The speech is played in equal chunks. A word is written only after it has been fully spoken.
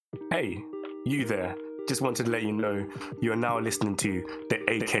Hey, you there. Just wanted to let you know you are now listening to the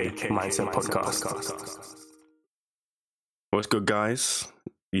AK Mindset Podcast. What's good, guys?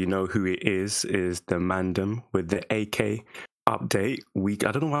 You know who it is the Mandem with the AK update week.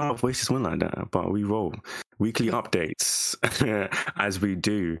 I don't know why my voice just went like that, but we roll. Weekly updates as we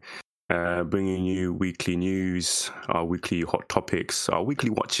do. Bringing you weekly news, our weekly hot topics, our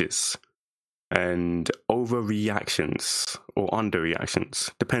weekly watches, and overreactions or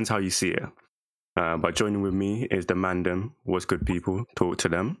underreactions. Depends how you see it. But joining with me is the Mandem. What's good, people? Talk to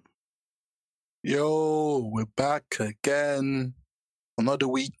them. Yo, we're back again. Another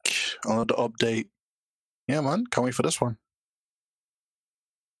week, another update. Yeah, man, can't wait for this one.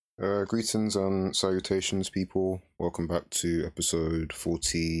 Greetings and salutations, people. Welcome back to episode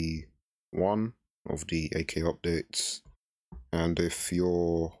 41 of the AK updates. And if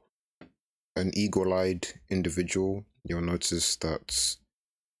you're an eagle-eyed individual, you'll notice that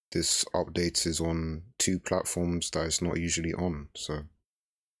this update is on two platforms that it's not usually on. So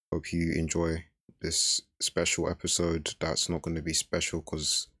hope you enjoy this special episode that's not going to be special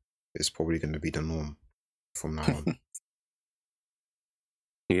because it's probably going to be the norm from now on.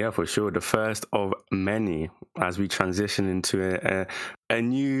 Yeah, for sure. The first of many as we transition into a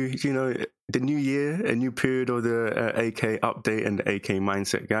new, the new year, a new period of the AK update and the AK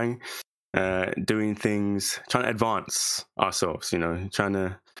mindset gang. Doing things, trying to advance ourselves, trying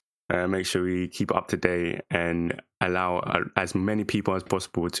to make sure we keep up to date and allow as many people as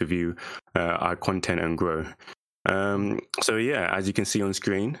possible to view our content and grow. So yeah, as you can see on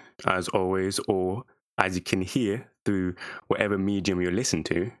screen, as always, or as you can hear through whatever medium you listen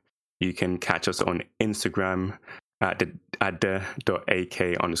to, you can catch us on Instagram at the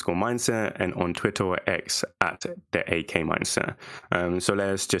 @AK_mindset and on Twitter or X at the AK mindset. So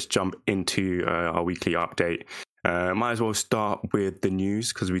let's just jump into our weekly update. Might as well start with the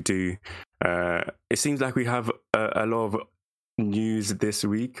news because we do. It seems like we have a lot of news this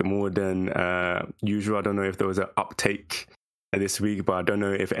week, more than usual. I don't know if there was an uptake this week, but I don't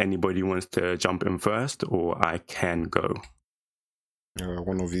know if anybody wants to jump in first or I can go.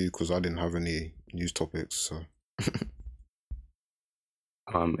 One of you, because I didn't have any news topics. So. Ed,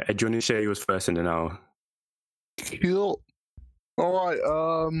 do you want to share yours first and then I'll... Cool. All right.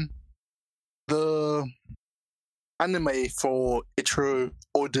 The anime for Ichiro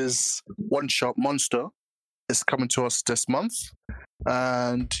Oda's one-shot Monster is coming to us this month,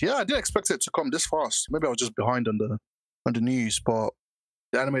 and yeah, I didn't expect it to come this fast. Maybe I was just behind on the news, but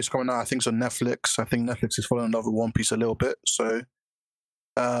the anime is coming out. I think it's on Netflix. I think Netflix is following up with One Piece a little bit, so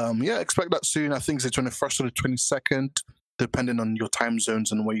yeah, expect that soon. I think it's the 21st or the 22nd, depending on your time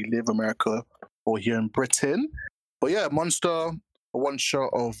zones and where you live, America or here in Britain. But yeah, Monster, a one shot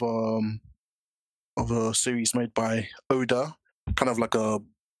of a series made by Oda, kind of like a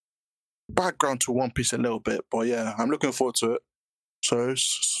background to One Piece a little bit. But yeah, I'm looking forward to it. So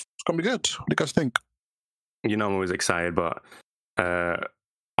it's gonna be good. What do you guys think? I'm always excited, but I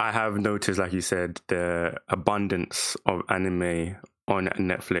have noticed, like you said, the abundance of anime on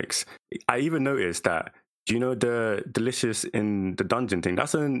Netflix. I even noticed that, do you know the Delicious in the Dungeon thing?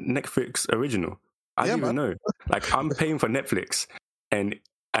 That's a Netflix original. I didn't even know. Like, I'm paying for Netflix and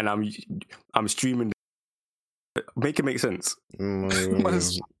I'm streaming. Make it make sense.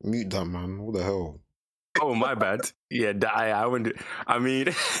 Mute that, man. What the hell? Oh, my bad. Yeah, I wouldn't. I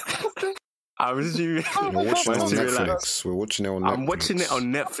mean, I was streaming. We're watching it on Netflix. We're watching it on Netflix. I'm watching it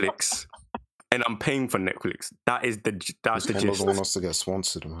on Netflix, and I'm paying for Netflix. That's the gist. Doesn't want us to get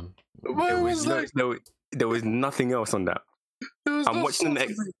sponsored, man. There was nothing else on that. I'm watching it.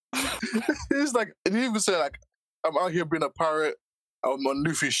 It's like, it didn't even say like, I'm out here being a pirate. I'm on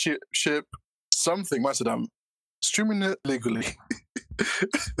Luffy's ship. Something. I said I'm streaming it legally.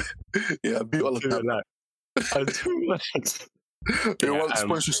 Yeah, beat all of that. You want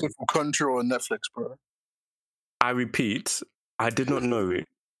sponsorship from Country or Netflix, bro? I repeat, I did not know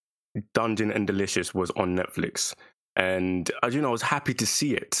Dungeon and Delicious was on Netflix. And I was happy to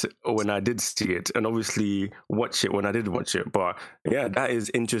see it when I did see it, and obviously watch it when I did watch it. But yeah, that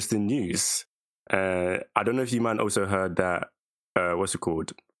is interesting news. I don't know if you man also heard that, what's it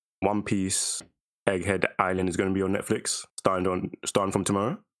called? One Piece Egghead Island is going to be on Netflix starting from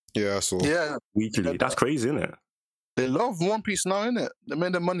tomorrow. Yeah, I saw. Yeah, weekly. That's crazy, isn't it? They love One Piece now, innit? They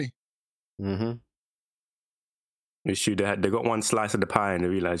made their money. Mm-hmm. They got one slice of the pie and they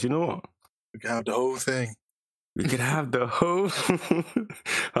realized, you know what? We can have the whole thing. We could have the whole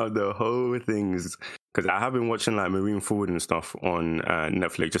things. Because I have been watching like Marine Forward and stuff on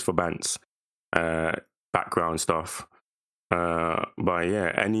Netflix just for bands, background stuff. But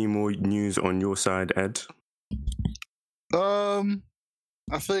yeah, any more news on your side, Ed?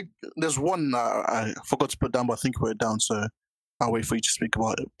 I think there's one I forgot to put down, but I think I put it down, so I'll wait for you to speak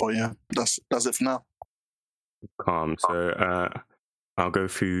about it. But yeah, that's it for now. Calm. So I'll go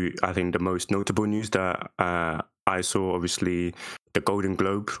through, I think, the most notable news that I saw. Obviously, the Golden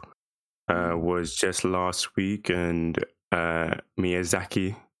Globe was just last week, and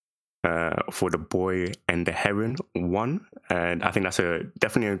Miyazaki for The Boy and the Heron won. And I think that's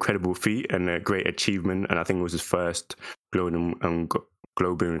definitely an incredible feat and a great achievement. And I think it was his first Globe.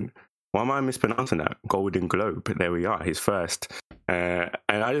 Why am I mispronouncing that? Golden Globe. There we are, his first. And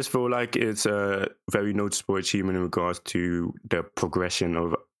I just feel like it's a very noticeable achievement in regards to the progression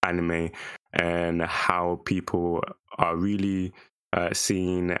of anime and how people are really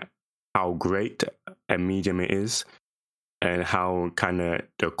seeing how great a medium it is, and how kind of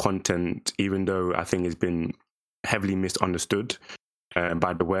the content, even though I think it's been heavily misunderstood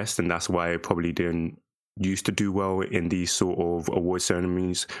by the West, and that's why it probably didn't used to do well in these sort of award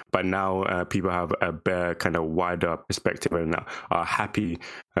ceremonies, but now people have a better kind of wider perspective and are happy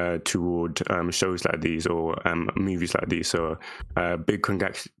toward shows like these or movies like these. So big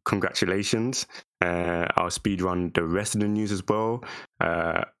congratulations. I'll speed run the rest of the news as well.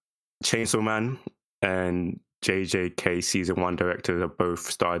 Chainsaw Man and JJK season 1 directors have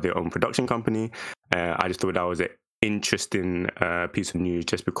both started their own production company. I just thought that was an interesting piece of news,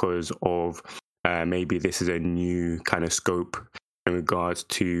 just because of maybe this is a new kind of scope in regards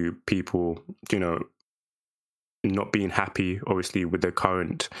to people, not being happy, obviously, with the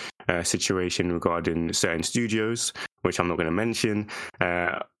current situation regarding certain studios, which I'm not going to mention,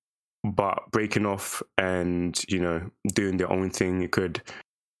 but breaking off and, doing their own thing. It could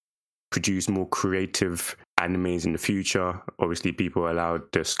produce more creative animes in the future. Obviously, people are allowed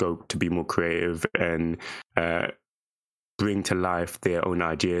the scope to be more creative and bring to life their own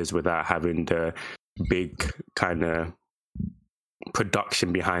ideas without having the big kind of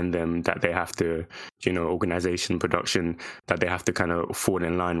production behind them that they have to, organization production that they have to kind of fall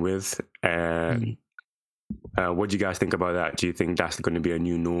in line with. What do you guys think about that? Do you think that's going to be a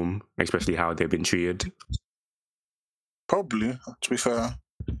new norm, especially how they've been treated? Probably, to be fair.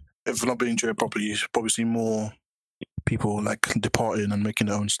 If not being treated properly, you should probably see more people like departing and making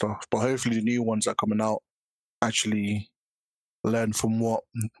their own stuff. But hopefully the new ones that are coming out actually learn from what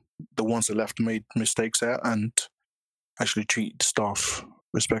the ones that left made mistakes at and actually treat staff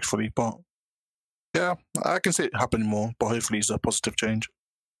respectfully. But yeah, I can see it happening more, but hopefully it's a positive change.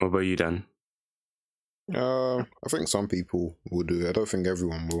 What about you, Dan? I think some people will do it. I don't think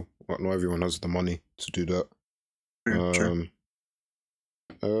everyone will. Not everyone has the money to do that. True.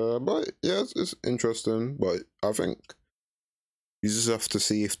 But yeah, it's interesting. But I think you just have to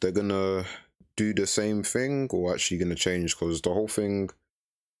see if they're gonna do the same thing or actually gonna change. Because the whole thing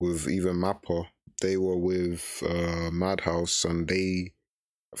with even Mappa, they were with Madhouse, and I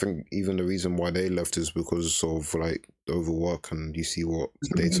think even the reason why they left is because of like overwork, and you see what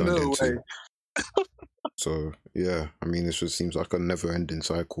they turned into. So yeah, I mean, this just seems like a never-ending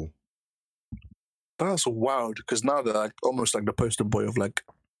cycle. That's wild, because now they're like almost like the poster boy of like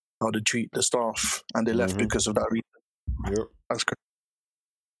how they treat the staff, and they left because of that reason. Yep, that's crazy.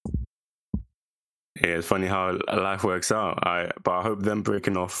 Yeah, it's funny how life works out. But I hope them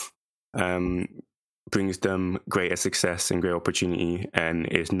breaking off brings them greater success and great opportunity, and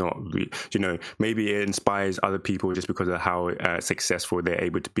it's not, maybe it inspires other people just because of how successful they're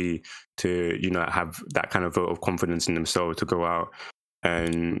able to be, to have that kind of vote of confidence in themselves to go out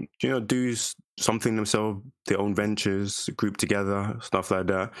and do something themselves, their own ventures, group together, stuff like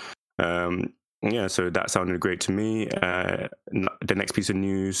that. Yeah, so that sounded great to me. The next piece of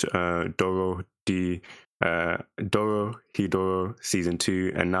news, Doro Hidoro season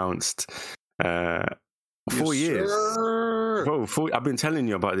 2 announced. 4 years. Bro, I've been telling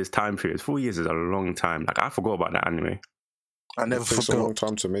you about this time period. 4 years is a long time. Like, I forgot about that anime. I never forgot. It's a long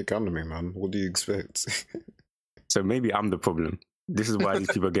time to make anime, man. What do you expect? So maybe I'm the problem. This is why these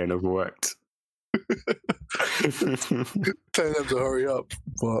people are getting overworked. Telling them to hurry up.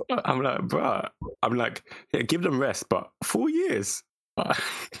 But I'm like, bruh. I'm like, yeah, give them rest, but 4 years. Yeah,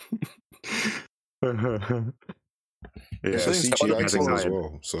 CGI thing as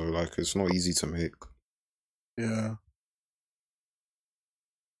well. So like, it's not easy to make. Yeah,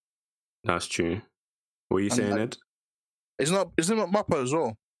 that's true. What are you saying, Ed? Isn't it Mappa as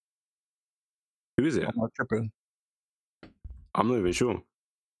well? Who is it? I'm not tripping. I'm not even sure.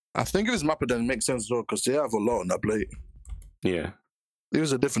 I think if it's Mappa, then it makes sense as well, because they have a lot on that plate. Yeah. It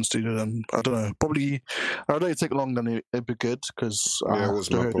was a different studio, then I don't know. Probably, I don't know, it'd take longer than it'd be good, because it was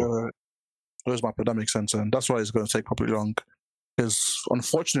Mappa. It was Mappa, that makes sense, and that's why it's going to take probably long. Because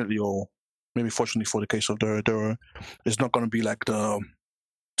unfortunately, or maybe fortunately for the case of Doro, it's not going to be like the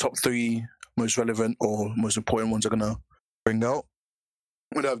top 3 most relevant or most important ones are gonna bring out.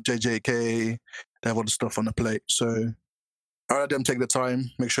 We have JJK, they have all the stuff on the plate. So I let them take the time,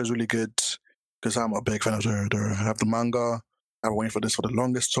 make sure it's really good, because I'm a big fan of the I have the manga. I've been waiting for this for the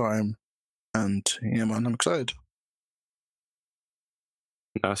longest time. And yeah, man, I'm excited.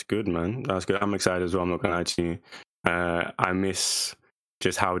 That's good, man. That's good. I'm excited as well. I'm not gonna lie to you. I miss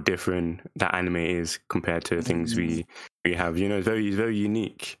just how different that anime is compared to things we have. You know, it's very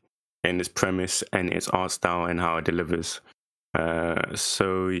unique in its premise and its art style and how it delivers.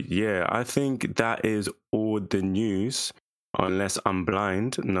 So yeah, I think that is all the news. Unless I'm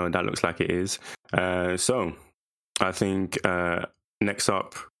blind, no, that looks like it is. So I think next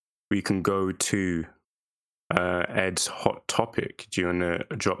up we can go to Ed's hot topic. Do you want to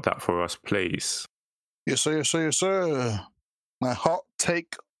drop that for us, please? Yes, sir, yes, sir, yes, sir. My hot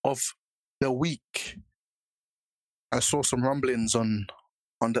take of the week. I saw some rumblings on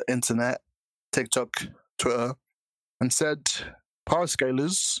the internet, TikTok, Twitter, and said power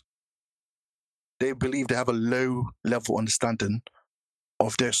scalers, they believe they have a low level understanding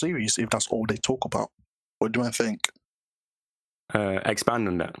of their series if that's all they talk about. What do I think? Expand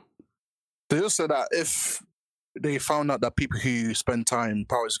on that. They just said that if they found out that people who spend time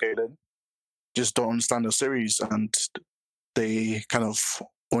power scaling just don't understand the series and they kind of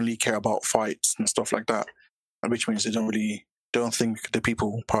only care about fights and stuff like that, which means they don't think the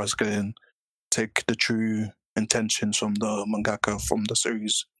people power scaling take the true intentions from the mangaka from the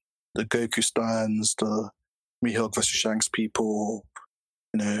series. The Goku stands, the Mihawk versus Shanks people,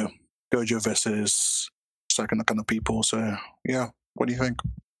 Gojo versus second kind of people. So yeah, what do you think?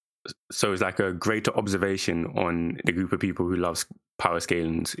 So it's like a greater observation on the group of people who loves power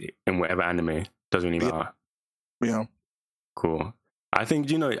scalings in whatever anime. Doesn't really matter. Yeah. Cool. I think,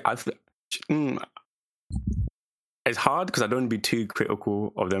 it's hard because I don't want to be too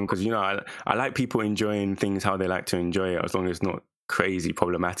critical of them because, I like people enjoying things how they like to enjoy it as long as it's not crazy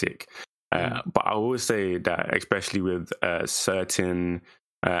problematic. But I will say that especially with certain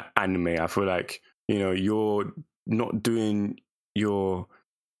anime, I feel like, you're not doing your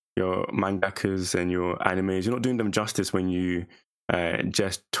mangakas and your animes, you're not doing them justice when you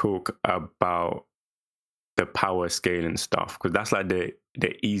just talk about the power scale and stuff, because that's like the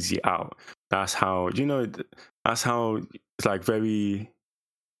easy out. That's how that's how it's like very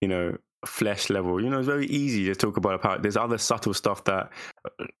flesh level. It's very easy to talk about power. There's other subtle stuff that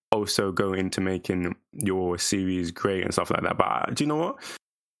also go into making your series great and stuff like that. But do you know what?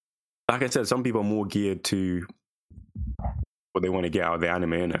 Like I said, some people are more geared to what they want to get out of the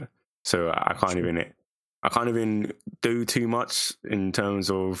anime, innit? So I can't even do too much in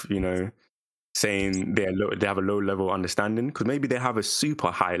terms of saying they have a low level understanding, because maybe they have a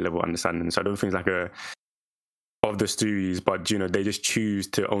super high level understanding. So I don't think it's like of the series, but they just choose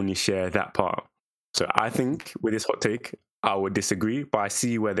to only share that part. So I think with this hot take, I would disagree, but I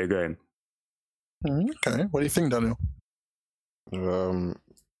see where they're going. Okay, what do you think, Daniel?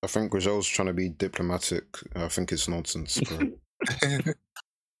 I think Grisel's trying to be diplomatic. I think it's nonsense, bro.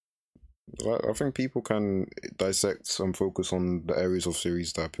 I think people can dissect and focus on the areas of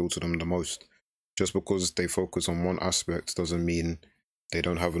series that appeal to them the most. Just because they focus on one aspect doesn't mean they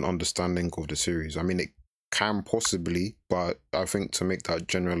don't have an understanding of the series. I mean, it can possibly, but I think to make that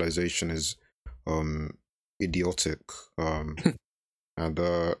generalization is idiotic. And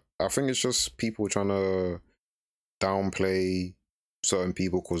I think it's just people trying to downplay certain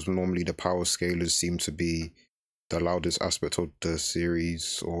people because normally the power scalers seem to be the loudest aspect of the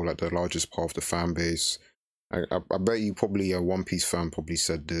series or like the largest part of the fan base. I bet you probably a One Piece fan probably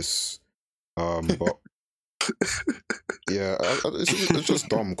said this, but yeah, it's just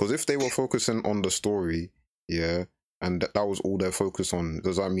dumb because if they were focusing on the story, yeah, and that was all they're focused on,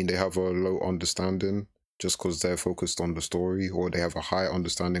 does that mean they have a low understanding just because they're focused on the story, or they have a high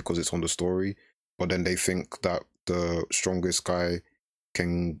understanding because it's on the story, but then they think that the strongest guy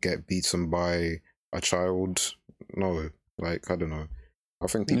can get beaten by a child? No, like I don't know. I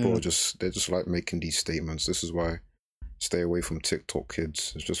think people they're just like making these statements. This is why stay away from TikTok,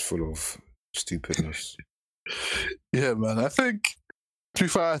 kids. It's just full of stupidness. Yeah, man. I think, to be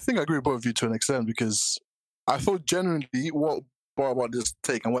fair, I think I agree with both of you to an extent, because I thought genuinely what brought about this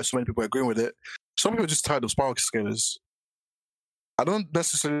take and why so many people are agreeing with it, some people are just tired of spark scalers. I don't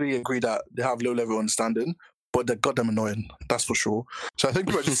necessarily agree that they have low level understanding, but they're goddamn annoying, that's for sure. So I think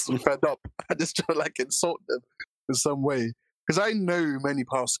people are just fed up. I just try to like insult them in some way. Because I know many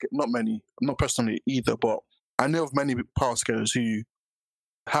power scalers, not many, not personally either, but I know of many power scalers who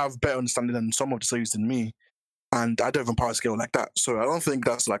have better understanding than some of the series than me. And I don't even power scale like that. So I don't think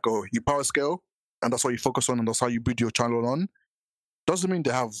that's like, oh, you power scale and that's what you focus on and that's how you build your channel on. doesn't mean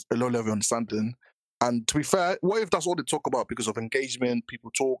they have a low level understanding. And to be fair, what if that's all they talk about because of engagement?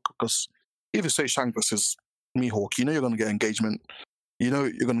 People talk because if you say Shank versus Mihawk, you know you're going to get engagement. You know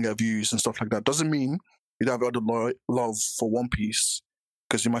you're going to get views and stuff like that. Doesn't mean you don't have other love for One Piece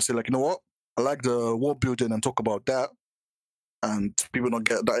because you might say like, you know what, I like the world building and talk about that, and people don't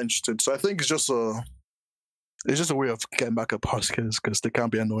get that interested. So I think it's just a way of getting back at past kids because they can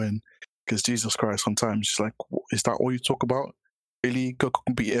be annoying. Because Jesus Christ, sometimes it's like, is that all you talk about? Really, Goku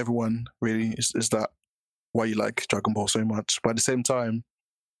can beat everyone. Really, is that why you like Dragon Ball so much? But at the same time,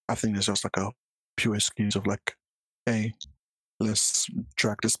 I think it's just like a pure excuse of like, hey, let's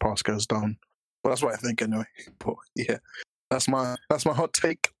drag this past guys down. But that's what I think anyway. But yeah, that's my hot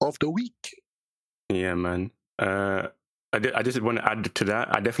take of the week. Yeah, man. I just want to add to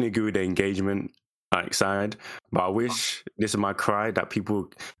that. I definitely agree with the engagement side, but I wish, this is my cry, that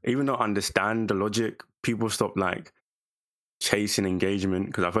people, even though understand the logic, people stop like chasing engagement,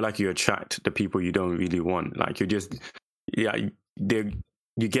 because I feel like you attract the people you don't really want. Like you just, yeah,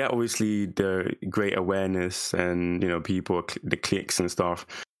 you get obviously the great awareness and, you know, people, the clicks and stuff,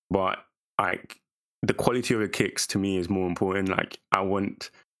 but like the quality of the kicks to me is more important. Like I would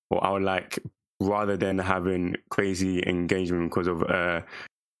like, rather than having crazy engagement because of a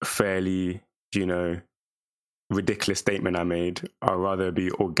fairly, you know, ridiculous statement I made, I'd rather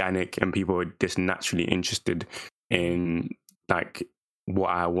be organic and people are just naturally interested in like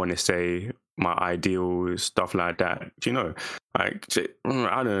what I want to say, my ideals, stuff like that. Do you know? Like,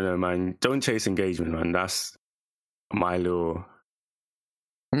 I don't know, man. Don't chase engagement, man. That's my little.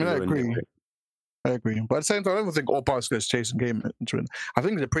 I mean, I agree. But at the same time, I don't think all past guys chase engagement. I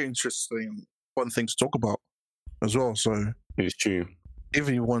think they're pretty interesting, fun things to talk about as well. So it's true. If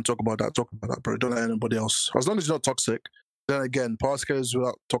you want to talk about that, bro. Don't let anybody else. As long as you're not toxic. Then again, past guys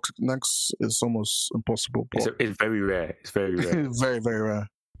without toxic necks is almost impossible. It's very rare. It's very rare. Very, very rare.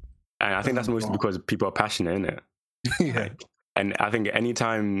 And I think that's mostly because people are passionate, isn't it? Yeah. Like, and I think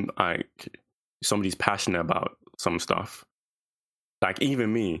anytime like somebody's passionate about some stuff, like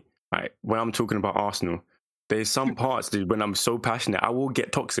even me, like when I'm talking about Arsenal, there's some parts that when I'm so passionate, I will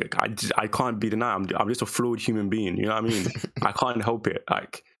get toxic. I can't be denied. I'm just a flawed human being. You know what I mean? I can't help it.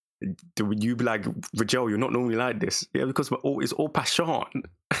 Like, you be like, Rajel, you're not normally like this. Yeah, because it's all passion.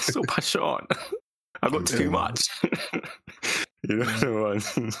 It's all passion. I got too much. You know what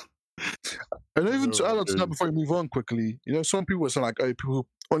I mean? And even to add on to that before you move on quickly, you know, some people are saying like, oh,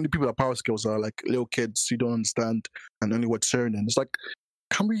 only people that power skills are like little kids you don't understand and only what's sharing. It's like,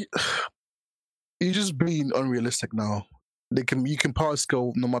 can we? You're just being unrealistic now. You can power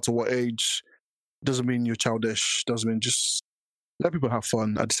skill no matter what age. Doesn't mean you're childish. Doesn't mean, just let people have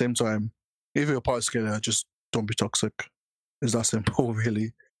fun. At the same time, if you're a power skiller, just don't be toxic. It's that simple,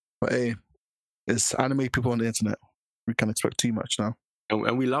 really. But hey, it's anime people on the internet. We can't expect too much now.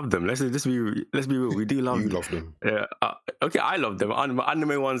 And we love them. Let's be real. We do love them. You love them. Yeah. Okay, I love them.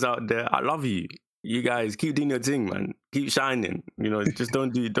 Anime ones out there, I love you. You guys keep doing your thing, man. Keep shining. You know, just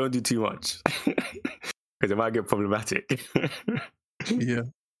don't do too much, because it might get problematic. Yeah.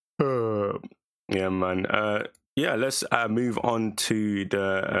 Yeah, man. Yeah, let's move on to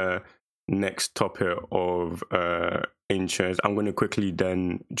the next topic of intros. I'm going to quickly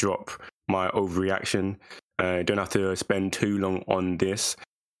then drop my overreaction. Don't have to spend too long on this,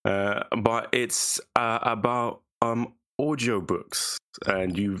 but it's about audio books.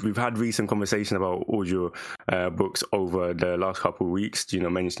 And we've had recent conversation about audio books over the last couple of weeks, you know,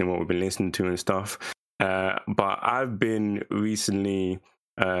 mentioning what we've been listening to and stuff. But I've been recently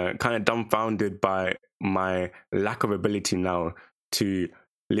kind of dumbfounded by my lack of ability now to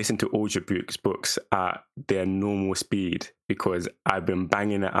listen to audio books at their normal speed, because I've been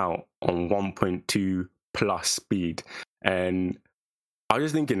banging it out on 1.2 plus speed, and I was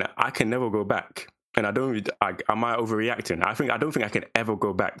just thinking I can never go back. And am I overreacting? I don't think I can ever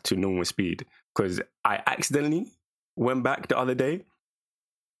go back to normal speed, because I accidentally went back the other day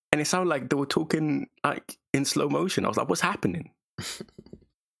and it sounded like they were talking like in slow motion. I was like, what's happening?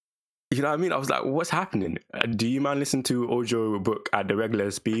 You know what I mean? I was like, what's happening? Do you man listen to audio book at the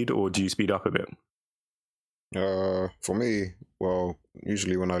regular speed, or do you speed up a bit? For me, well,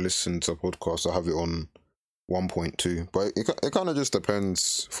 usually when I listen to a podcast, I have it on 1.2, but it kind of just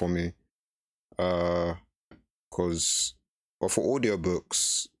depends for me. Because for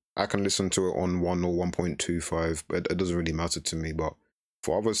audiobooks, I can listen to it on 1 or 1.25, but it doesn't really matter to me. But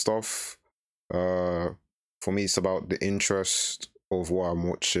for other stuff, for me, it's about the interest of what I'm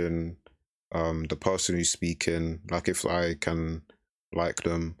watching, the person who's speaking, like if I can like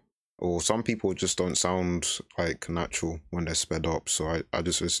them, or some people just don't sound like natural when they're sped up, so I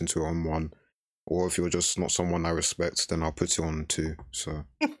just listen to it on 1 or if you're just not someone I respect, then I'll put you on too. So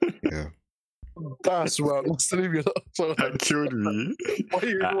yeah. That's well. Let's leave it up. So, That killed me. That why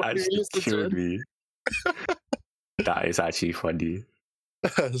you actually listen to killed it? me. That is actually funny.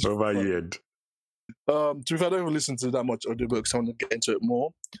 That's What about funny. you, Ed? To be fair, I don't even listen to that much audiobooks. I want to get into it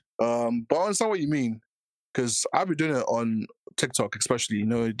more. But I understand what you mean, because I've been doing it on TikTok, especially. You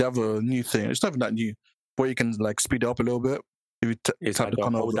know, they have a new thing. It's not even that new, where you can like speed it up a little bit if you It's tap like the the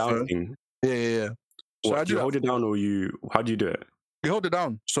corner of hold the down phone. thing. Yeah. So I What, do do you that. hold it down, or how do you do it? You hold it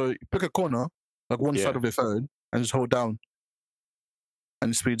down. So you pick a corner, like one Yeah. side of your phone, and just hold down,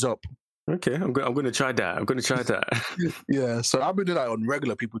 and it speeds up. Okay, I'm gonna try that. I'm gonna try that. Yeah. So I've been doing that on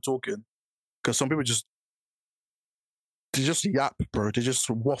regular people talking, because some people they just yap, bro. They just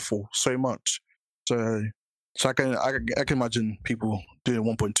waffle so much. So I can imagine people doing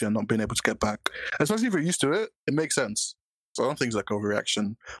 1.2 and not being able to get back, especially if you're used to it. It makes sense. So I don't think it's like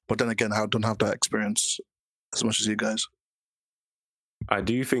overreaction. But then again, I don't have that experience as much as you guys. I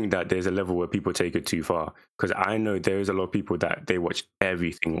do think that there's a level where people take it too far, because I know there is a lot of people that they watch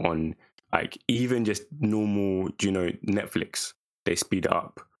everything on, like, even just normal, Netflix, they speed it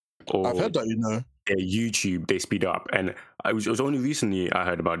up, or I've heard that, their YouTube, they speed up, and it was only recently I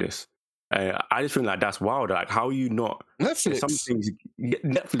heard about this. I just feel like that's wild. Like, how are you not? Netflix. Some things,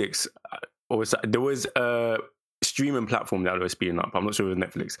 Netflix, there was a streaming platform that was speeding up. I'm not sure it was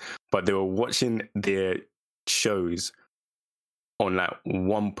Netflix, but they were watching their shows on like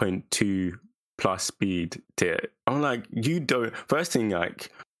 1.2 plus speed to. I'm like, you don't. First thing,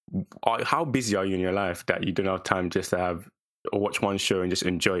 like, how busy are you in your life that you don't have time just to have or watch one show and just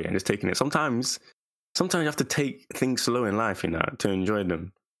enjoy it and just taking it? Sometimes you have to take things slow in life, to enjoy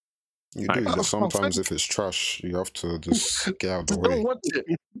them. You Like, do, but sometimes if it's trash, you have to just get out of the Just way. don't watch it.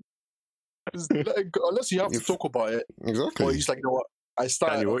 Just let it go, unless you have to talk about it. Exactly. Or you're just like, you know what? I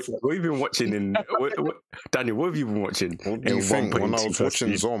started. Daniel, what have you been watching in? Daniel, what have you been watching? What do you think? When I was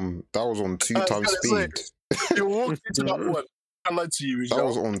watching Zom, that was on 2 times speed. You walked into that one. I lied to you. That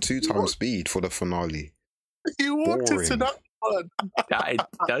was on 2 times speed for the finale. You walked into that one. That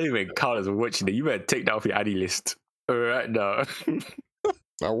doesn't even count as watching it. You better take that off your Addy list right now.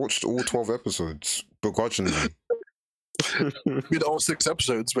 I watched all 12 episodes begrudgingly. With all 6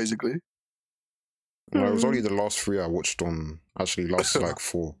 episodes, basically. No, it was only the last 3 I watched on. Actually, last like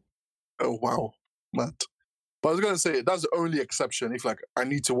 4. Oh wow, mad. But I was gonna say that's the only exception. If like I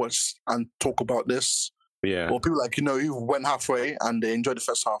need to watch and talk about this, Yeah. or people like who went halfway and they enjoyed the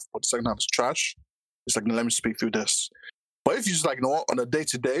first half, but the second half is trash. It's like, no, let me speak through this. But if you just like, what, on a day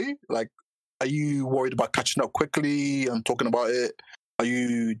to day, like, are you worried about catching up quickly and talking about it? Are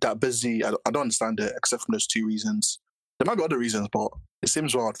you that busy? I don't understand it, except from those 2 reasons. There might be other reasons, but it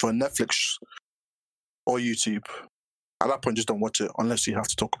seems wild for Netflix or YouTube. At that point, just don't watch it unless you have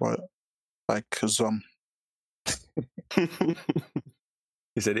to talk about it. Like, because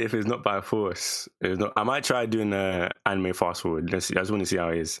He said, if it's not by force, it's not. I might try doing an anime fast forward. Let's see. I just want to see how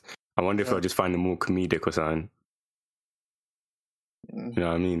it is. I wonder if I'll just find it more comedic or something. You know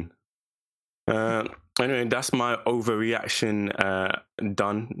what I mean? Anyway, that's my overreaction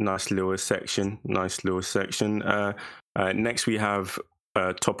done. Nice little section. Next, we have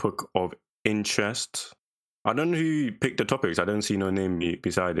a topic of interest. I don't know who picked the topics. I don't see no name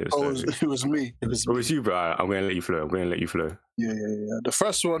beside it. So. it was me. It was you, bro. I'm going to let you flow. Yeah. The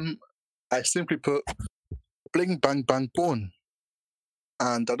first one, I simply put Bling-Bang-Bang-Born.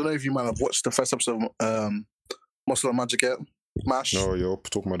 And I don't know if you might have watched the first episode of Muscle and Magic yet. MASH. No, you're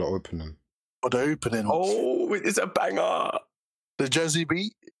talking about the opening. Or the opening. Oh, it's a banger. The Jersey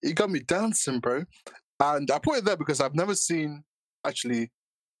beat. It got me dancing, bro. And I put it there because I've never seen, actually,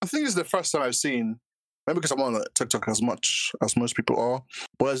 I think it's the first time I've seen, maybe because I'm on TikTok as much as most people are,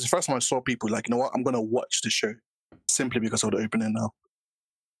 but it's the first time I saw people like, you know what, I'm going to watch the show simply because of the opening now.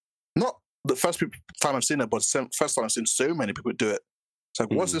 Not the first time I've seen it, but first time I've seen so many people do it. It's like,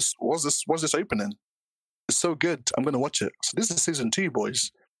 what's this opening? It's so good. I'm going to watch it. So this is season 2,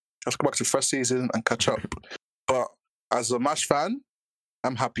 boys. I have to go back to the first season and catch up. But as a MASH fan,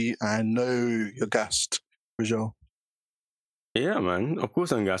 I'm happy. I know you're gassed, Rizal. Yeah, man. Of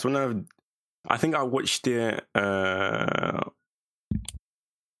course I'm gassed. I think I watched it on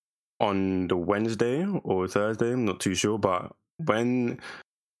the Wednesday or Thursday. I'm not too sure. But when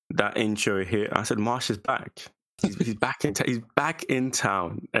that intro hit, I said, Marsh is back. He's back in he's back in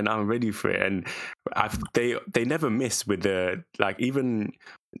town, and I'm ready for it. And they never miss with the, like, even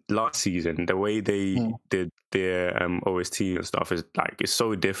last season, the way they did their OST and stuff is like, it's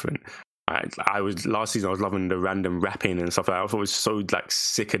so different. Last season I was loving the random rapping and stuff like that. I thought it was so like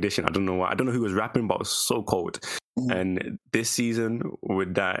sick edition. I don't know why. I don't know who was rapping, but it was so cold. And this season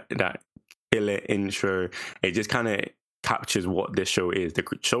with that killer intro. It just kind of captures what this show is. The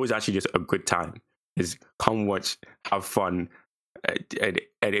show is actually just a good time. Is come watch, have fun, and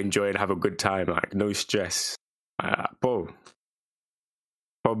enjoy and have a good time. Like no stress, bro.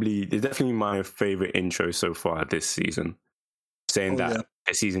 Probably it's definitely my favorite intro so far this season. Saying that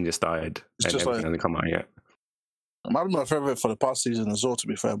the season just started It's and just everything like, hasn't come out yet. it might be my favorite for the past season as well, to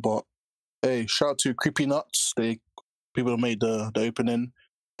be fair. But hey, shout out to Creepy Nuts. People made the opening.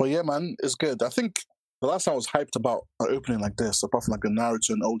 But yeah, man, it's good. I think the last time I was hyped about an opening like this, apart from like the Naruto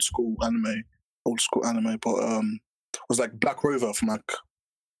and old school anime, but was like Black Rover from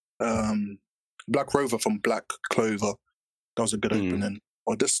Black Clover. That was a good opening.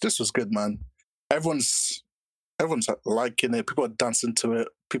 But this was good, man. Everyone's liking it. People are dancing to it.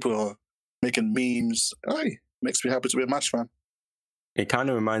 People are making memes. Hey, makes me happy to be a Match fan. It kind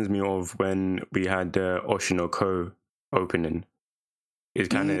of reminds me of when we had the Oshinoko opening. It's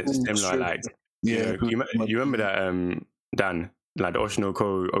kind of similar, like you remember that Dan, like the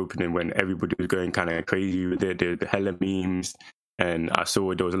Oshinoko opening when everybody was going kind of crazy with it, the hella memes, and I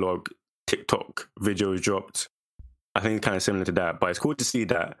saw there was a lot of TikTok videos dropped. I think it's kind of similar to that, but it's cool to see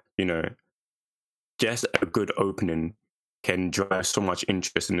that just a good opening can drive so much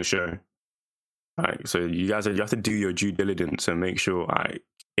interest in the show. Right, so you have to do your due diligence and make sure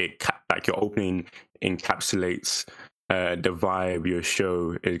your opening encapsulates the vibe your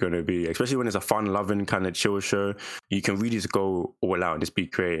show is going to be. Especially when it's a fun-loving kind of chill show, you can really just go all out and just be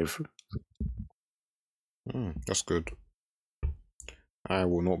creative. That's good. I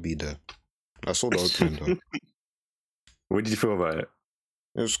will not be there. I saw the opening though. What did you feel about it?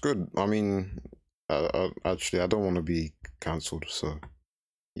 It was good. I mean, actually, I don't want to be cancelled, so.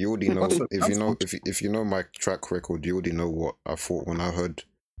 You already know if you know my track record, you already know what I thought when I heard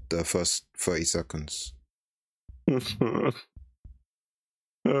the first 30 seconds. Don't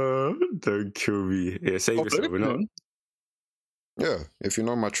kill me. Yeah, save yourself. We're not. Yeah, if you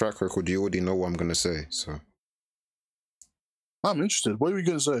know my track record, you already know what I'm gonna say. So I'm interested. What are we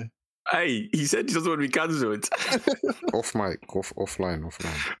gonna say? Hey, he said he doesn't want to be cancelled. Off mic, offline.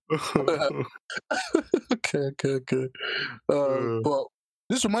 Okay. But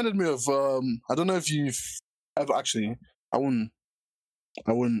this reminded me of I don't know if you've ever actually. I wouldn't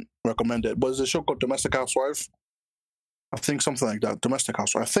recommend it. But there's a show called Domestic Housewife. I think something like that. Domestic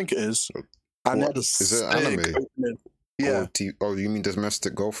Housewife. I think it is. And is it anime? Yeah. Oh, you mean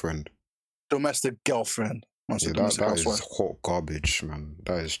Domestic Girlfriend? Domestic Girlfriend. Yeah, that is hot garbage, man.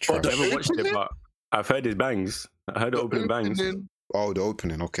 That is trash. I've never watched it, but I've heard his bangs. I heard the opening bangs. Oh, the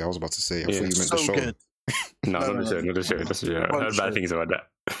opening. Okay, I was about to say. I thought you meant the show. Good. Not the show. I heard bad things about that.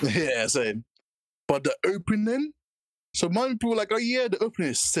 Yeah, same. But the opening, so many people were like, oh yeah, the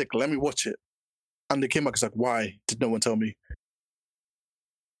opening is sick. Let me watch it. And they came back, it's like, why did no one tell me?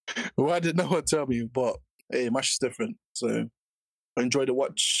 Why did no one tell me? But hey, MASH is different. So enjoy the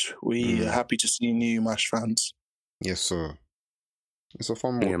watch. We are happy to see new MASH fans. Yes, sir. It's a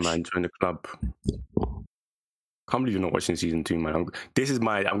fun watch. Yeah, man, join the club. Can't believe you're not watching season 2, man. I'm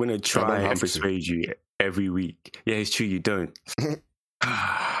going to try and persuade you every week. Yeah, it's true, you don't.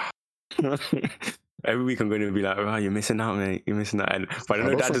 Every week I'm going to be like, oh, you're missing out, mate. You're missing out. But I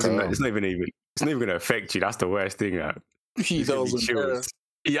know that doesn't. It's not even going to affect you. That's the worst thing. He doesn't.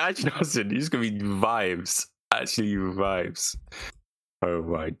 He actually doesn't. He's going to be vibes. Actually, vibes. Oh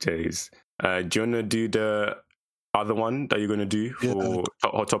my days. Do you want to do the other one that you're going to do for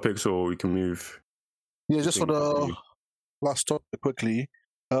hot topics, or we can move? Yeah, just for the last topic quickly.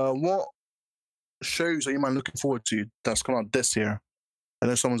 What shows are you man looking forward to that's come out this year? I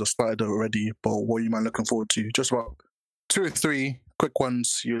know someone's started already, but what are you man looking forward to? Just about 2 or 3 quick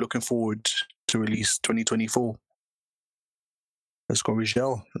ones you're looking forward to release 2024. Let's go,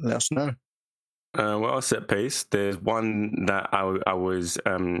 Rigel. Let us know. Well, I'll set pace. There's one that I was,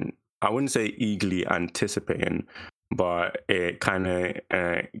 I wouldn't say eagerly anticipating, but it kind of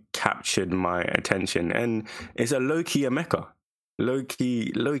captured my attention. And it's a low-key Mecha.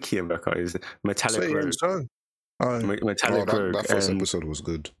 Low-key Mecha is Metallic Rogue. Metallic Rogue. That first episode was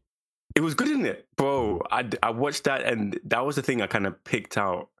good. It was good, isn't it? Bro, I watched that, and that was the thing I kind of picked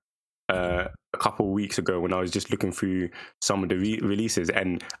out a couple of weeks ago when I was just looking through some of the releases,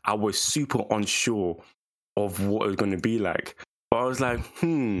 and I was super unsure of what it was going to be like. But I was like,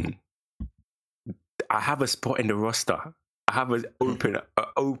 I have a spot in the roster. I have an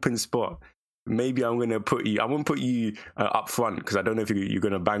open spot. Maybe I'm going to put you... I won't put you up front because I don't know if you're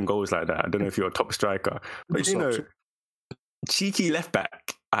going to bang goals like that. I don't know if you're a top striker. But, cheeky left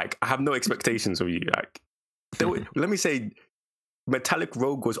back. Like, I have no expectations of you. Like, let me say, Metallic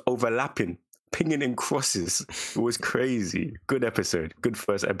Rogue was overlapping pinging in crosses. It was crazy. Good episode. Good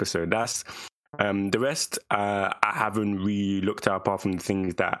first episode. That's the rest. I haven't really looked at apart from the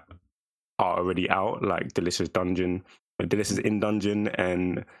things that are already out, like Delicious in Dungeon,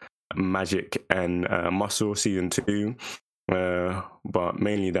 and Magic and Muscle season 2. But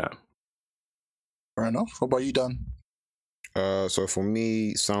mainly that. Fair enough. What about you, Dan? So for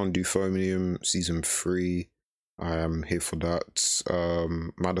me, Sound Euphonium season 3, I am here for that.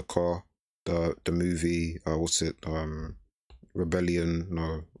 Madoka, the movie, what's it? Rebellion,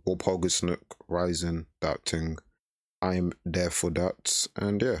 no, Walpurgis Rising, that thing. I'm there for that,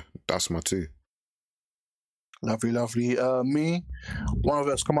 and yeah, that's my 2. Lovely, lovely. Me, one of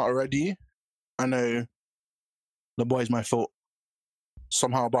us come out already. I know the boy's my fault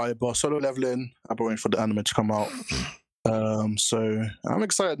somehow about it, but Solo Leveling, I've been waiting for the anime to come out. So I'm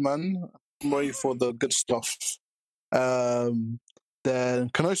excited, man. I'm ready for the good stuff. Then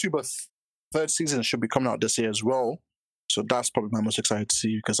Konosuba third season should be coming out this year as well. So that's probably my most excited to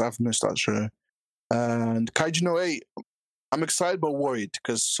see because I've missed that show. And Kaiju no 8, I'm excited but worried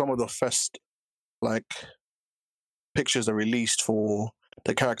because some of the first pictures they released for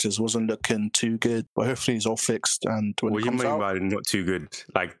the characters wasn't looking too good. But hopefully it's all fixed. And when What it do you comes mean out, by not too good?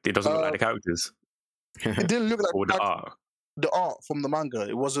 Like it doesn't look like the characters it didn't look like or the art. the art from the manga.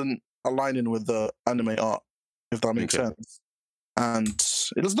 It wasn't aligning with the anime art, if that makes sense. And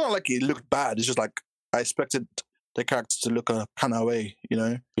it was not like it looked bad. It's just like I expected the characters to look a kind of way, you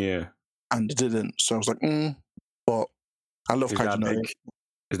know? Yeah. And it didn't. So I was like, But I love Kaiju no 8.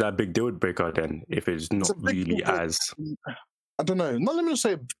 Is that a big deal breaker then? If it's not really as... I don't know. Not let me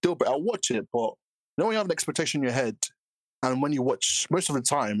say deal breaker. I'll watch it, but you know when you have an expectation in your head, and when you watch, most of the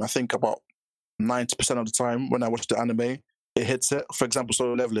time, I think about 90% of the time when I watch the anime, it hits it. For example,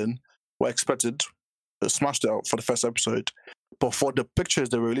 Solo Leveling, what I expected, smashed it out for the first episode. But for the pictures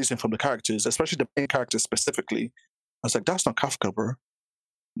they were releasing from the characters, especially the main characters specifically, I was like, that's not Kafka, bro.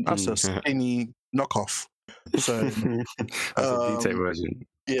 That's a skinny knockoff. So that's a detailed version.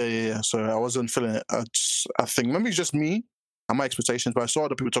 Yeah. So I wasn't feeling it. I think maybe it's just me and my expectations, but I saw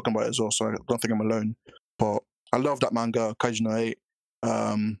other people talking about it as well, so I don't think I'm alone. But I love that manga, Kaiju no 8.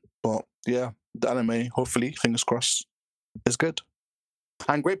 But yeah, the anime, hopefully, fingers crossed, is good.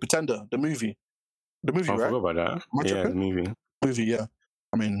 And Great Pretender, the movie. The movie, right? I forgot about that. Yeah, the movie. Movie, yeah.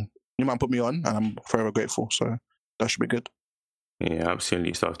 I mean, you man put me on, and I'm forever grateful, so that should be good. Yeah,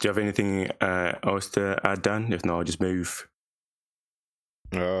 absolutely stuff. Do you have anything else to add, Dan? If not, I'll just move.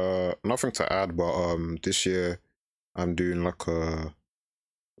 Nothing to add, but this year I'm doing like a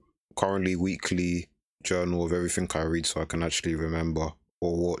currently weekly journal of everything I read, so I can actually remember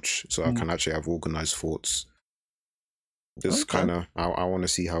or watch, so I can actually have organized thoughts. Just kind of, I want to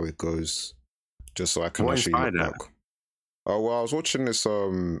see how it goes, just so I can actually look back. Oh well, I was watching this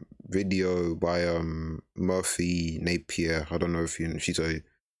video by Murphy Napier. I don't know if she's a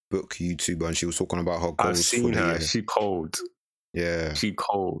book YouTuber, and she was talking about her goals. I've seen her. She cold. Yeah, she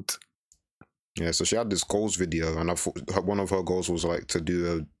cold. Yeah, so she had this goals video, and I thought one of her goals was like to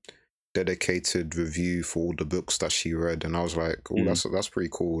do a dedicated review for all the books that she read, and I was like, oh, that's pretty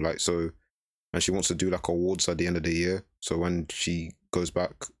cool. Like, so, and she wants to do like awards at the end of the year. So when she goes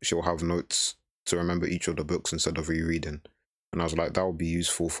back, she'll have notes to remember each of the books instead of rereading. And I was like, that would be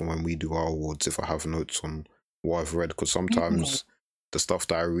useful for when we do our awards if I have notes on what I've read, because sometimes the stuff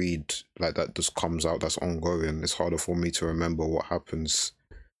that I read, like that just comes out that's ongoing. It's harder for me to remember what happens.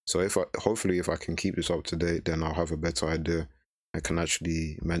 So hopefully if I can keep this up to date, then I'll have a better idea. I can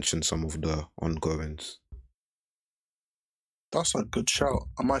actually mention some of the ongoings. That's a good shout.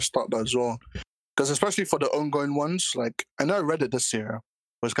 I might start that as well. Because especially for the ongoing ones, like, I know I read it this year,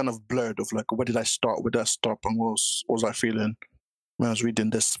 but it's kind of blurred of like, where did I start, where did I stop, and what was I feeling when I was reading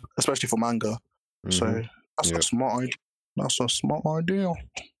this, especially for manga. So that's a smart idea. That's a smart idea.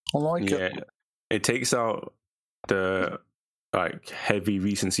 I like it. Yeah, it takes out the like heavy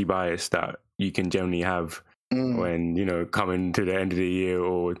recency bias that you can generally have when, you know, coming to the end of the year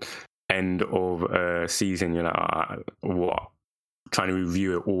or end of a season, you're like, what? Trying to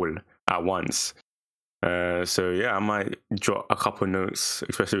review it all at once. So yeah, I might jot a couple notes,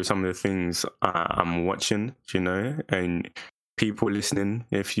 especially with some of the things I'm watching, you know, and people listening,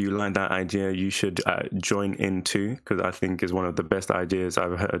 if you like that idea, you should join in too, because I think is one of the best ideas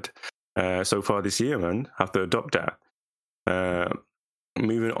I've heard so far this year, man. Have to adopt that.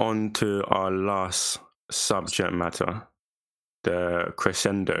 Moving on to our last subject matter, the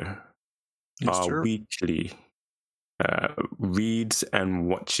crescendo, our weekly reads and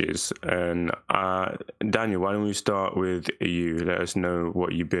watches. And Daniel, why don't we start with you? Let us know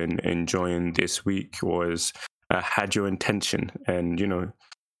what you've been enjoying this week, or has had your intention, and, you know,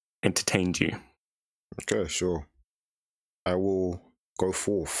 entertained you? Okay, sure. I will go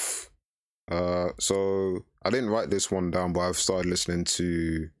forth. So I didn't write this one down, but I've started listening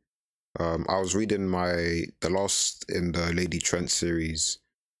to. I was reading the last in the Lady Trent series,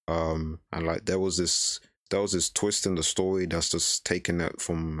 and like there was this twist in the story that's just taking it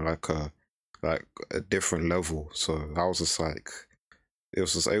from like a different level. So I was just like, it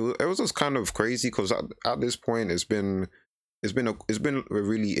was just kind of crazy because at this point it's been a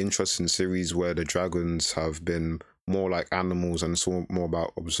really interesting series where the dragons have been more like animals and so more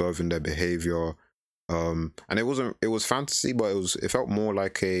about observing their behavior. And it was fantasy, but it felt more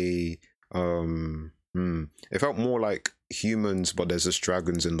like it felt more like humans, but there's just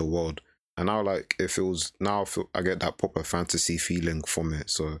dragons in the world. And now like it feels now I get that proper fantasy feeling from it.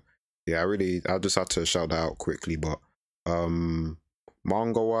 So yeah, I just had to shout that out quickly. But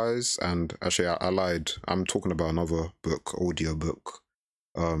manga wise, and actually I lied. I'm talking about another audio book.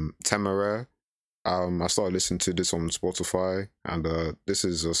 Temeraire. I started listening to this on Spotify, and this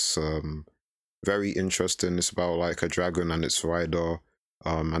is just very interesting. It's about like a dragon and its rider,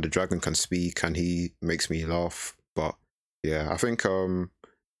 and the dragon can speak, and he makes me laugh. But yeah, I think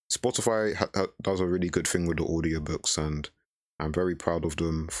Spotify does a really good thing with the audiobooks, and I'm very proud of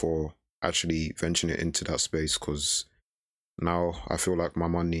them for actually venturing it into that space, because now I feel like my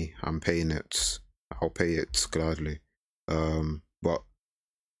money, I'm paying it. I'll pay it gladly. But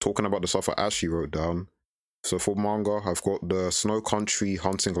talking about the stuff I actually wrote down, so for manga, I've got the Snow Country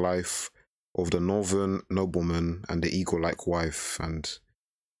Hunting Life of the Northern Nobleman and the Eagle-like Wife, and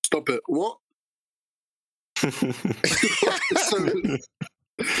Stop it. What? That's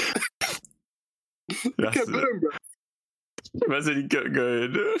it. Get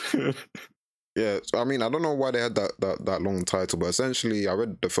going. yeah, I mean, I don't know why they had that long title, but essentially, I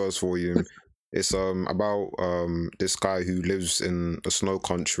read the first volume. It's about this guy who lives in the snow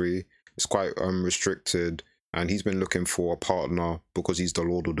country. It's quite restricted, and he's been looking for a partner because he's the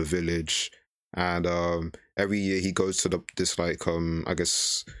lord of the village. And every year he goes to this like I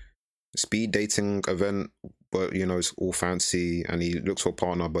guess speed dating event, but you know it's all fancy, and he looks for a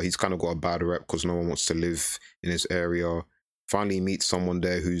partner, but he's kind of got a bad rep because no one wants to live in his area. Finally meets someone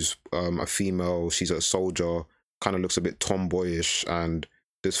there who's a female. She's a soldier, kind of looks a bit tomboyish, and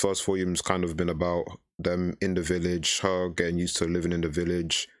this first volume's kind of been about them in the village, her getting used to living in the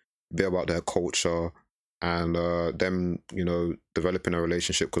village, a bit about their culture, and them, you know, developing a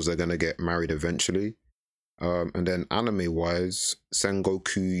relationship because they're gonna get married eventually. And then anime-wise,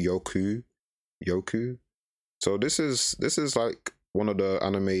 Sengoku Yoku. So this is like one of the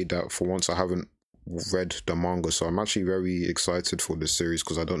anime that for once I haven't read the manga, so I'm actually very excited for this series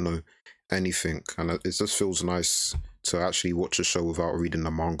because I don't know anything, and it just feels nice to actually watch a show without reading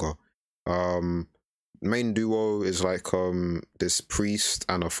the manga. Main duo is like this priest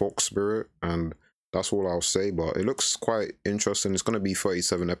and a fox spirit, and that's all I'll say, but it looks quite interesting. It's going to be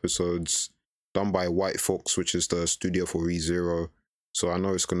 37 episodes done by White Fox, which is the studio for ReZero, so I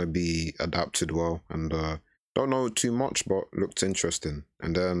know it's going to be adapted well, and don't know too much, but looked interesting.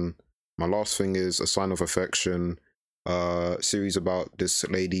 And then my last thing is A Sign of Affection, series about this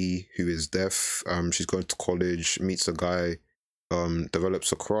lady who is deaf. She's going to college, meets a guy,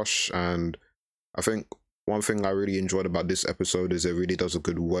 develops a crush, and I think one thing I really enjoyed about this episode is it really does a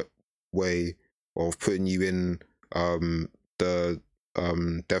good way of putting you in the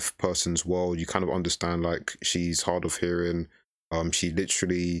deaf person's world. You kind of understand like she's hard of hearing. She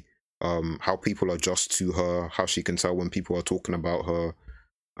literally how people adjust to her, how she can tell when people are talking about her.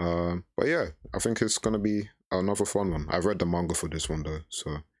 But yeah, I think it's gonna be another fun one. I've read the manga for this one though,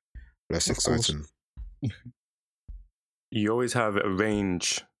 so less exciting. You always have a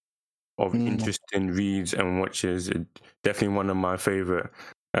range of interesting reads and watches. Definitely one of my favorite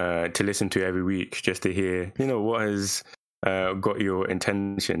to listen to every week, just to hear, you know, what has got your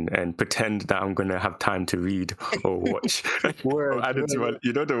attention, and pretend that I'm gonna have time to read or watch. Or add it to my,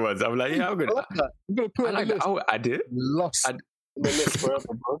 you know, the ones I'm like, yeah, I'm gonna put it on the list. I'll add it. Lost in the list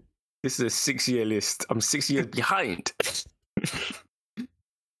forever, bro. This is a 6-year list. I'm 6 years behind.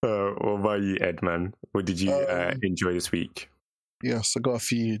 What about you, Ed, man? What did you enjoy this week? Yes, I got a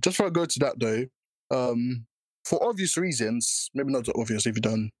few. Just before I go to that though, for obvious reasons, maybe not so obvious if you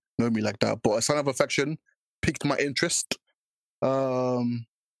don't know me like that, but A Sign of Affection piqued my interest. And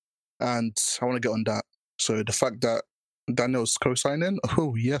I want to get on that. So the fact that Daniel's co-signing,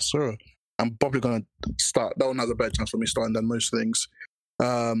 oh yes, sir. I'm probably gonna start. That one has a better chance for me starting than most things.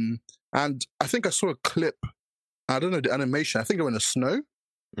 And I think I saw a clip. I don't know the animation. I think they were in the snow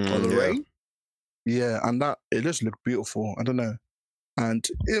or the rain. Yeah, and that it just looked beautiful. I don't know. And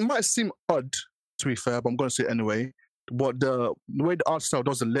it might seem odd, to be fair, but I'm going to say it anyway. but the way the art style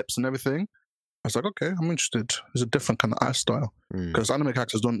does the lips and everything, I was like, okay, I'm interested. It's a different kind of art style because anime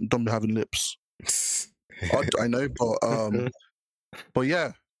characters don't be having lips. Odd, I know, but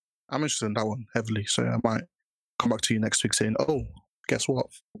yeah, I'm interested in that one heavily. So I might come back to you next week saying, oh, guess what?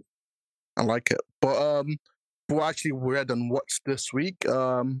 I like it. But what I actually read and watched this week,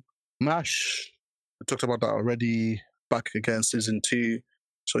 MASH. We talked about that already. Back again, season 2.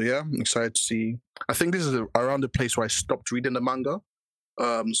 So yeah, I'm excited to see. I think this is around the place where I stopped reading the manga.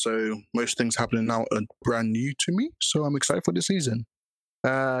 So most things happening now are brand new to me. So I'm excited for this season.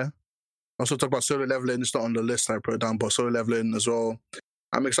 Also talk about Solo Leveling. It's not on the list I put it down, but Solo Leveling as well.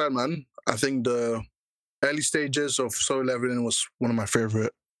 I'm excited, man. I think the early stages of Solo Leveling was one of my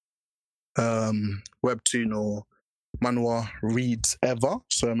favorite webtoon or manhwa reads ever.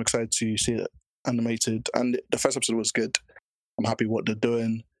 So I'm excited to see it animated. And the first episode was good. I'm happy what they're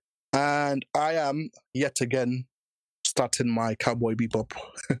doing. And I am yet again starting my Cowboy Bebop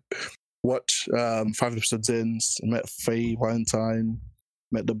watch. 5 episodes in, met Faye, Valentine,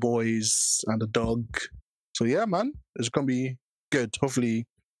 met the boys and the dog. So yeah, man, it's gonna be good. Hopefully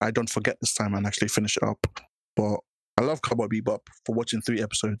I don't forget this time and actually finish it up. But I love Cowboy Bebop for watching 3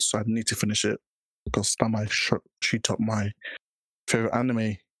 episodes, so I need to finish it because that might shoot up my favorite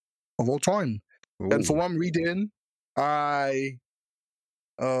anime of all time. Ooh. And for what I'm reading, I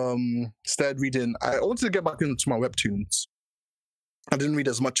started reading. I wanted to get back into my webtoons. I didn't read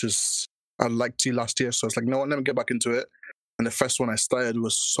as much as I'd like to last year, so I was like, no, let me get back into it. And the first one I started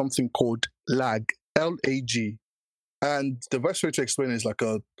was something called Lag, Lag. And the best way to explain it is like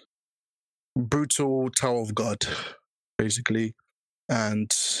a brutal Tower of God, basically.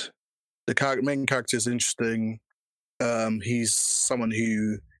 And the main character is interesting. He's someone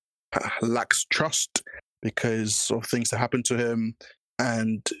who lacks trust because of things that happen to him,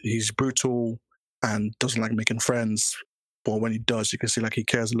 and he's brutal and doesn't like making friends. But when he does, you can see like he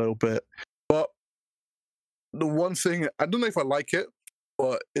cares a little bit. But the one thing, I don't know if I like it,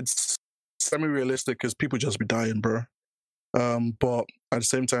 but it's semi-realistic because people just be dying, bro. But at the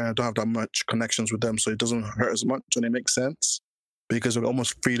same time, I don't have that much connections with them, so it doesn't hurt as much, and it makes sense because we're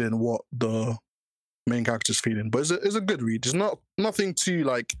almost feeling what the main character's feeling. But it's a good read. It's nothing too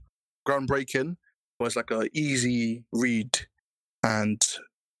like groundbreaking, but it's like a easy read and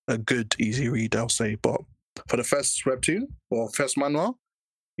a good easy read, I'll say. But for the first webtoon or first manhwa,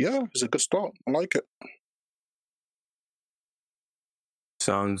 yeah, it's a good start. I like it.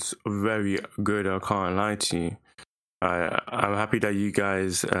 Sounds very good. I can't lie to you. I'm happy that you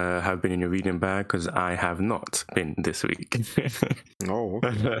guys have been in your reading bag because I have not been this week. Oh,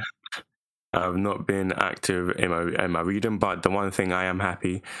 okay. I've not been active in my reading, but the one thing I am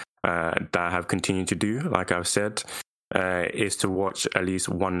happy that I have continued to do, like I've said, is to watch at least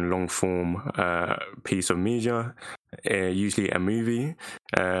one long form piece of media, usually a movie.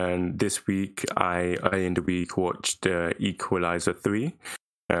 And this week, early in the week, watched Equalizer 3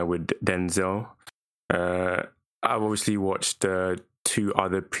 with Denzel. I've obviously watched 2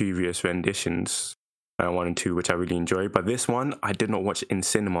 other previous renditions, 1 and 2, which I really enjoyed. But this one, I did not watch in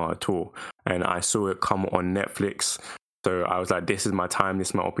cinema at all. And I saw it come on Netflix. So I was like, this is my time, this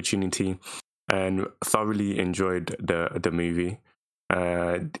is my opportunity. And thoroughly enjoyed the movie.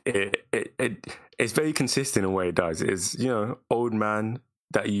 It's very consistent in what it does. It's, old man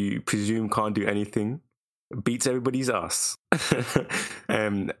that you presume can't do anything beats everybody's ass.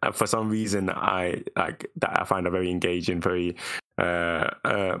 And for some reason, I like that. I find it very engaging, very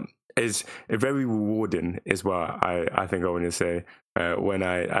is very rewarding is what I think I want to say when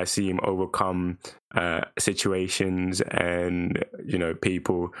I see him overcome situations and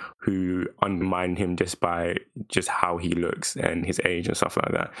people who undermine him just by how he looks and his age and stuff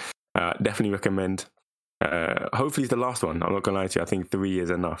like that. Definitely recommend. Hopefully it's the last one. I'm not gonna lie to you, I think 3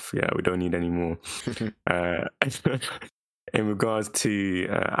 is enough. Yeah, we don't need any more. In regards to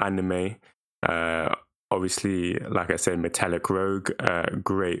anime, obviously, like I said, Metallic Rogue,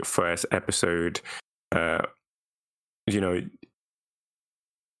 great first episode.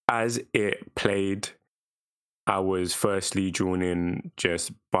 As it played, I was firstly drawn in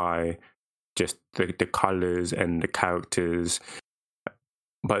just by the colors and the characters.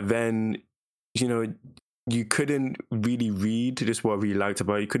 But then, you couldn't really read, this is what I really liked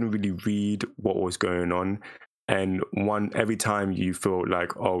about it, you couldn't really read what was going on. And every time you feel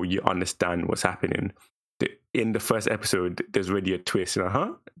like, oh, you understand what's happening. In the first episode, there's already a twist.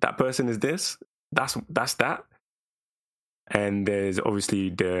 That person is this? That's that? And there's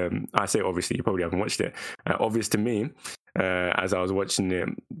obviously I say obviously, you probably haven't watched it. Obvious to me, as I was watching it,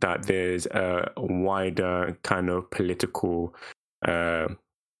 that there's a wider kind of political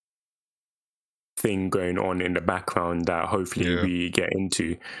thing going on in the background that hopefully we get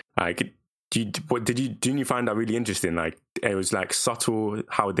into. Like, didn't you find that really interesting? Like, it was like subtle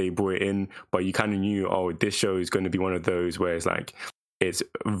how they brought it in, but you kind of knew, oh, this show is going to be one of those where it's like, it's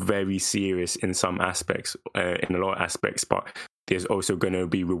very serious in some aspects, in a lot of aspects, but there's also going to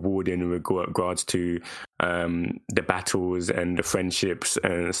be rewarding in regards to the battles and the friendships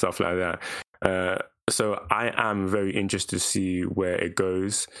and stuff like that. So I am very interested to see where it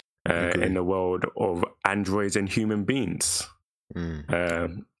goes in the world of androids and human beings.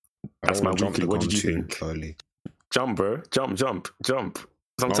 That's my weekly. What did you think? Early. Jump, bro! Jump!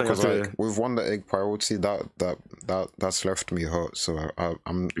 Sometimes with Wonder Egg priority, that's left me hurt. So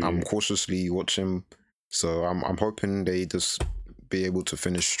I'm cautiously watching. So I'm hoping they just be able to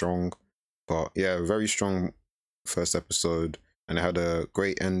finish strong. But yeah, very strong first episode, and it had a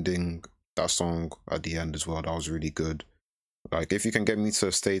great ending. That song at the end as well, that was really good. Like, if you can get me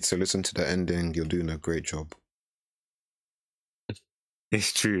to stay to listen to the ending, you're doing a great job.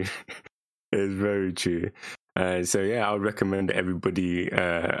 It's true. It's very true. So yeah, I would recommend that everybody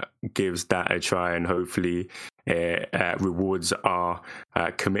gives that a try, and hopefully rewards our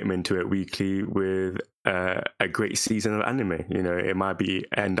commitment to it weekly with a great season of anime. You know, it might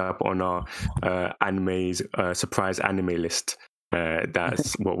end up on our anime's surprise anime list.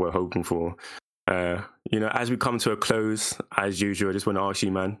 That's what we're hoping for. You know, as we come to a close, as usual, I just want to ask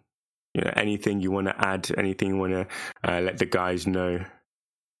you, man, you know, anything you want to add, anything you want to let the guys know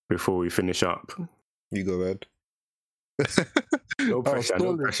before we finish up? You go ahead. No pressure,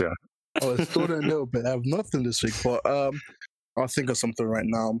 no pressure. I was stalling a little bit. I have nothing this week, but I'll think of something right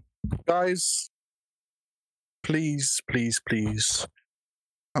now. Guys, please,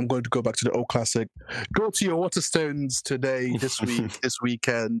 I'm going to go back to the old classic. Go to your Waterstones today, this week, this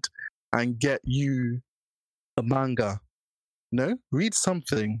weekend, and get you a manga. No? Read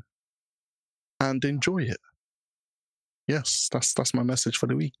something and enjoy it. Yes, that's my message for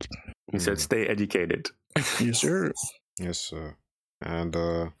the week. You said stay educated. Yes, sir. Yes, sir. And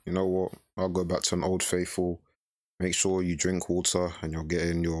you know what? I'll go back to an old faithful. Make sure you drink water and you're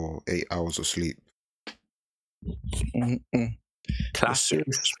getting your 8 hours of sleep.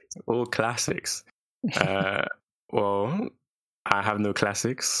 Classics. All classics. Well, I have no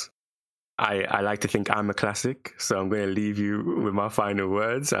classics. I like to think I'm a classic, so I'm going to leave you with my final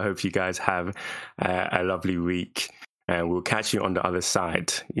words. I hope you guys have a lovely week, and we'll catch you on the other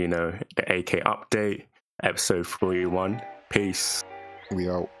side. You know, the AK update, episode 41. Peace. We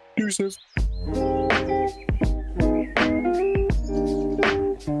out. Deuces.